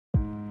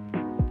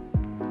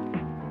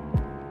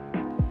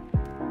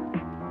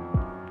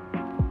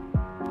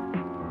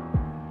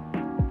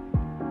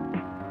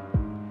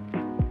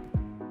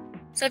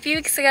So a few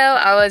weeks ago,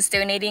 I was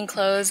donating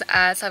clothes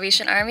at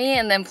Salvation Army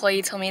and the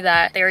employee told me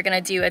that they were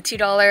gonna do a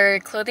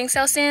 $2 clothing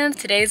sale soon.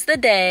 Today's the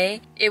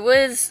day. It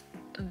was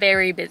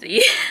very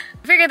busy.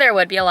 I figured there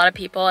would be a lot of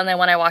people, and then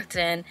when I walked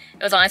in,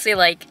 it was honestly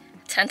like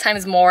 10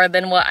 times more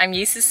than what I'm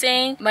used to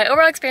seeing. My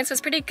overall experience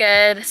was pretty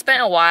good.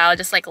 Spent a while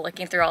just like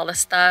looking through all the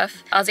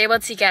stuff. I was able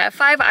to get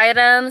 5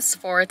 items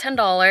for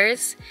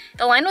 $10.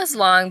 The line was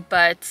long,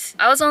 but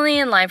I was only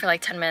in line for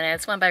like 10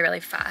 minutes. Went by really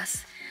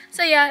fast.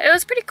 So yeah, it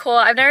was pretty cool.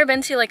 I've never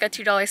been to like a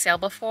 $2 sale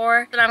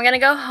before. But I'm gonna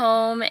go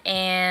home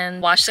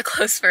and wash the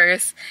clothes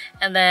first.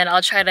 And then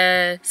I'll try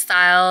to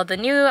style the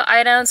new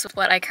items with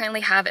what I currently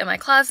have in my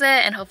closet.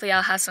 And hopefully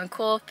I'll have some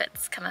cool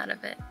fits come out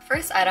of it.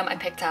 First item I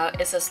picked out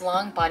is this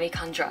long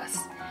bodycon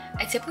dress.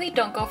 I typically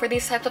don't go for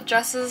these types of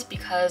dresses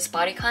because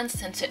bodycons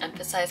tend to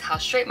emphasize how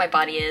straight my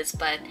body is.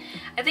 But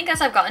I think as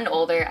I've gotten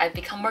older, I've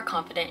become more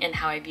confident in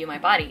how I view my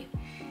body.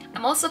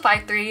 I'm also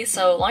 5'3",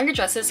 so longer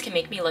dresses can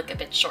make me look a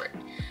bit short.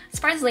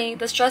 Surprisingly,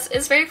 this dress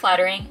is very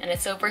flattering and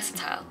it's so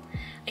versatile.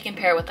 I can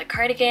pair it with a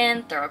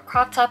cardigan, throw a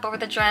crop top over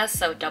the dress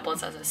so it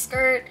doubles as a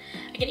skirt.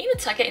 I can even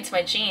tuck it into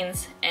my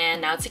jeans,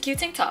 and now it's a cute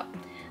tank top.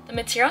 The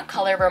material and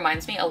color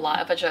reminds me a lot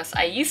of a dress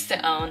I used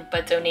to own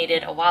but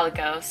donated a while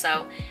ago,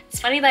 so it's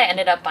funny that I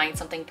ended up buying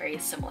something very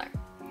similar.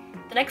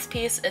 The next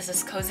piece is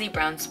this cozy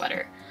brown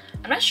sweater.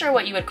 I'm not sure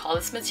what you would call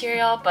this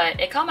material, but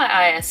it caught my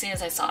eye as soon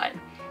as I saw it.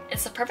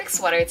 It's the perfect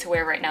sweater to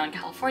wear right now in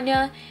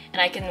California,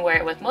 and I can wear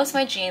it with most of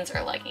my jeans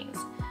or leggings.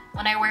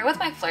 When I wear it with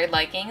my flared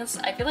leggings,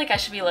 I feel like I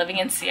should be living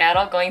in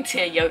Seattle going to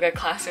a yoga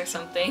class or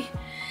something.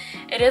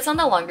 It is on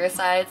the longer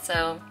side,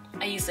 so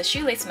I use the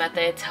shoelace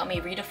method to help me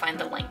redefine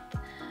the length.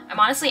 I'm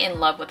honestly in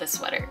love with this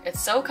sweater.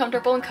 It's so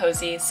comfortable and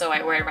cozy, so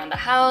I wear it around the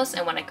house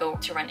and when I go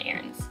to run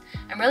errands.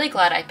 I'm really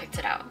glad I picked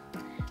it out.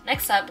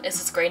 Next up is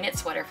this gray knit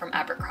sweater from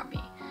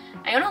Abercrombie.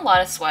 I own a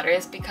lot of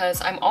sweaters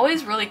because I'm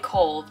always really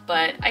cold,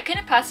 but I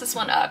couldn't pass this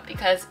one up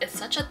because it's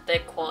such a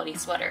thick quality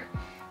sweater.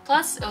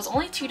 Plus, it was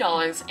only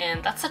 $2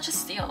 and that's such a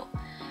steal.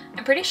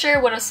 I'm pretty sure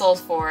it would have sold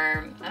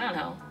for, I don't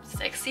know,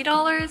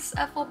 $60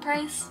 at full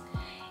price?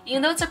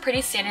 Even though it's a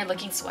pretty standard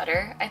looking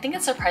sweater, I think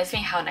it surprised me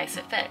how nice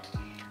it fit.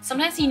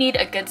 Sometimes you need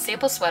a good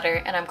staple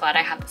sweater and I'm glad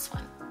I have this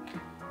one.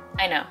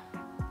 I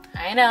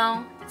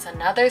know, it's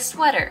another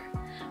sweater.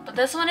 But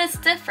this one is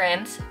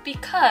different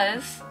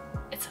because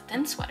it's a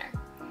thin sweater.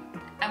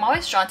 I'm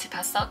always drawn to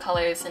pastel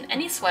colors in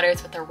any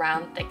sweaters with a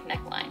round, thick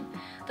neckline.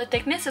 The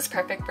thickness is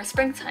perfect for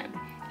springtime.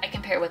 I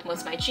can pair it with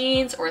most of my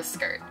jeans or a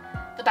skirt.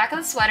 The back of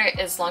the sweater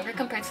is longer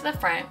compared to the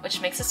front,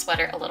 which makes the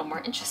sweater a little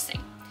more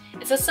interesting.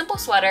 It's a simple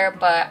sweater,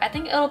 but I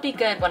think it'll be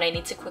good when I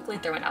need to quickly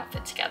throw an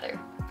outfit together.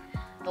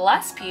 The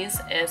last piece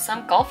is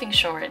some golfing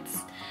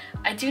shorts.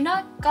 I do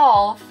not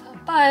golf,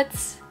 but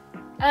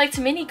I like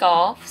to mini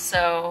golf,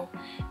 so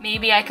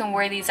maybe I can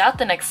wear these out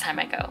the next time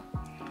I go.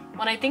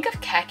 When I think of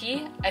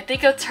khaki, I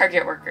think of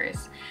Target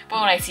workers,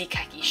 but when I see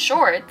khaki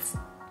shorts,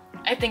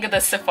 I think of the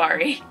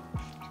safari.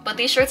 But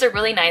these shorts are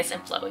really nice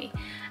and flowy.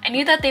 I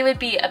knew that they would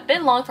be a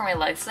bit long for my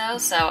legs though,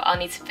 so I'll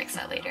need to fix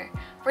that later.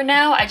 For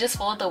now, I just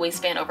folded the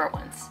waistband over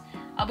once.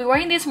 I'll be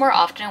wearing these more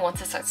often once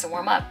it starts to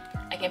warm up.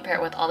 I can pair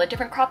it with all the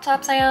different crop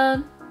tops I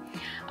own.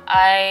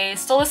 I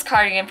stole this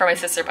cardigan from my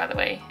sister, by the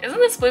way. Isn't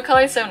this blue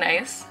color so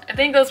nice? I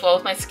think it goes well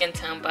with my skin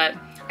tone, but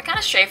I kind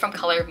of stray from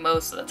color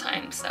most of the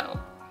time, so.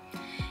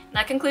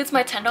 That concludes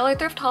my $10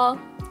 thrift haul.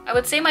 I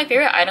would say my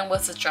favorite item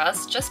was the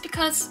dress just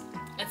because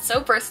it's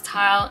so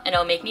versatile and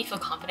it'll make me feel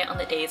confident on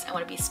the days I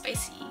want to be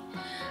spicy.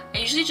 I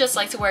usually just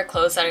like to wear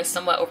clothes that are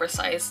somewhat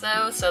oversized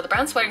though, so the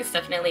brown sweater is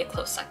definitely a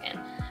close second.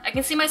 I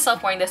can see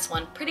myself wearing this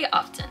one pretty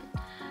often.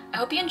 I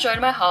hope you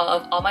enjoyed my haul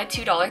of all my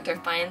 $2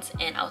 thrift finds,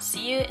 and I'll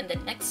see you in the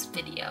next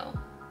video.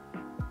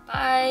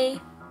 Bye!